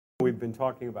we've been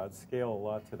talking about scale a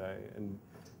lot today, and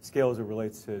scale as it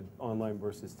relates to online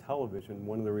versus television.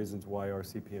 One of the reasons why our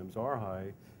CPMs are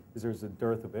high is there's a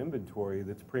dearth of inventory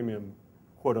that's premium,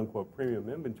 quote unquote, premium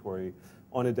inventory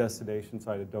on a destination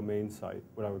site, a domain site,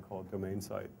 what I would call a domain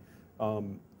site.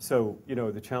 So,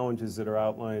 the challenges that were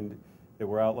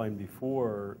outlined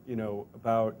before,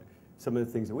 about some of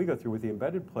the things that we go through with the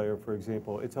embedded player, for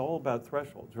example, it's all about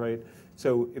thresholds, right?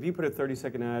 So if you put a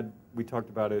 30-second ad, we talked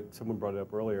about it, someone brought it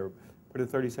up earlier, put a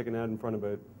 30-second ad in front of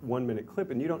a 1-minute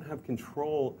clip, and you don't have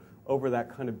control over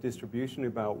that kind of distribution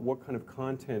about what kind of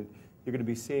content you're going to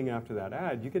be seeing after that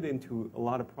ad, you get into a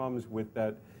lot of problems with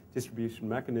that distribution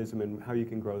mechanism and how you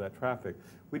can grow that traffic.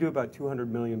 We do about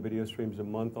 200 million video streams a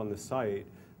month on the site,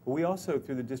 but we also,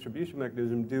 through the distribution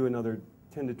mechanism, do another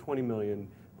 10 to 20 million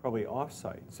probably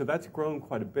off-site. So that's grown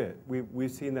quite a bit.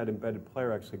 We've seen that embedded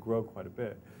player actually grow quite a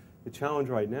bit. The challenge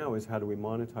right now is how do we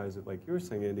monetize it, like you were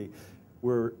saying, Andy.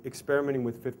 We're experimenting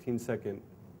with 15-second,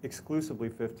 exclusively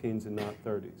 15s and not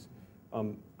 30s.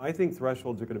 I think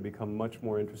thresholds are going to become much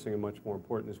more interesting and much more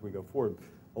important as we go forward.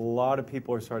 A lot of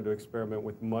people are starting to experiment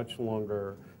with much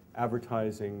longer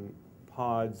advertising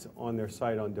pods on their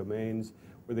site on domains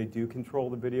where they do control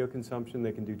the video consumption.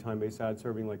 They can do time-based ad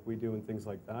serving like we do and things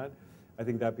like that. I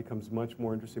think that becomes much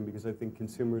more interesting because I think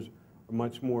consumers are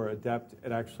much more adept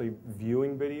at actually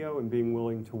viewing video and being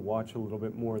willing to watch a little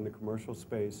bit more in the commercial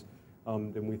space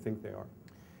than we think they are.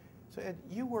 So Ed,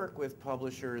 you work with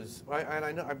publishers,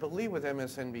 and I believe with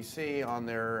MSNBC on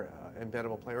their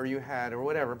embeddable player, or you had, or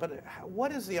whatever, but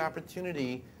what is the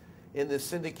opportunity in this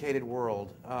syndicated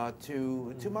world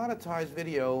to monetize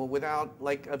video without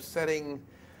upsetting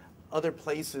other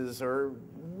places, or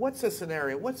what's the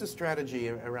scenario, what's the strategy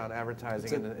around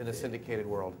advertising in a syndicated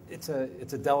world? It's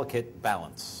a delicate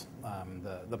balance.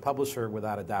 The publisher,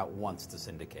 without a doubt, wants to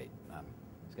syndicate.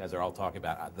 These guys are all talking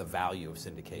about the value of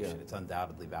syndication. Yeah. It's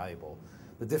undoubtedly valuable.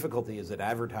 The difficulty is that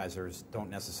advertisers don't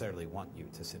necessarily want you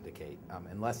to syndicate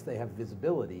unless they have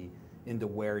visibility into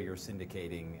where you're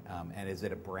syndicating and is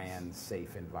it a brand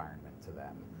safe environment to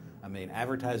them. I mean,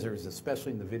 advertisers,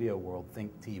 especially in the video world,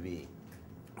 think TV.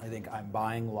 I think I'm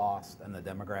buying Lost and the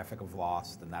demographic of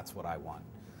Lost, and that's what I want.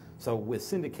 So with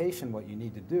syndication, what you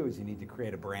need to do is you need to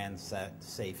create a brand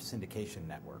safe syndication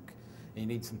network. And you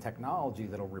need some technology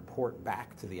that'll report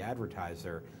back to the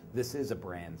advertiser, this is a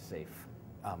brand safe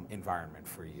environment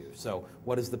for you. So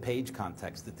what is the page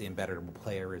context that the embeddable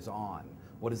player is on?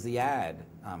 What is the ad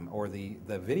or the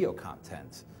video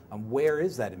content? Where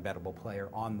is that embeddable player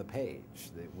on the page?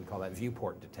 We call that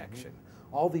viewport detection.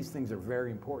 All these things are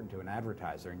very important to an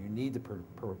advertiser, and you need to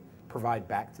provide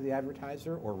back to the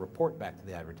advertiser or report back to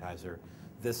the advertiser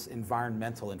this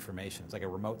environmental information. It's like a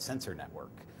remote sensor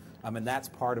network. And that's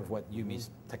part of what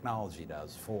Yumi's technology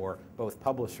does for both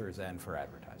publishers and for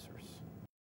advertisers.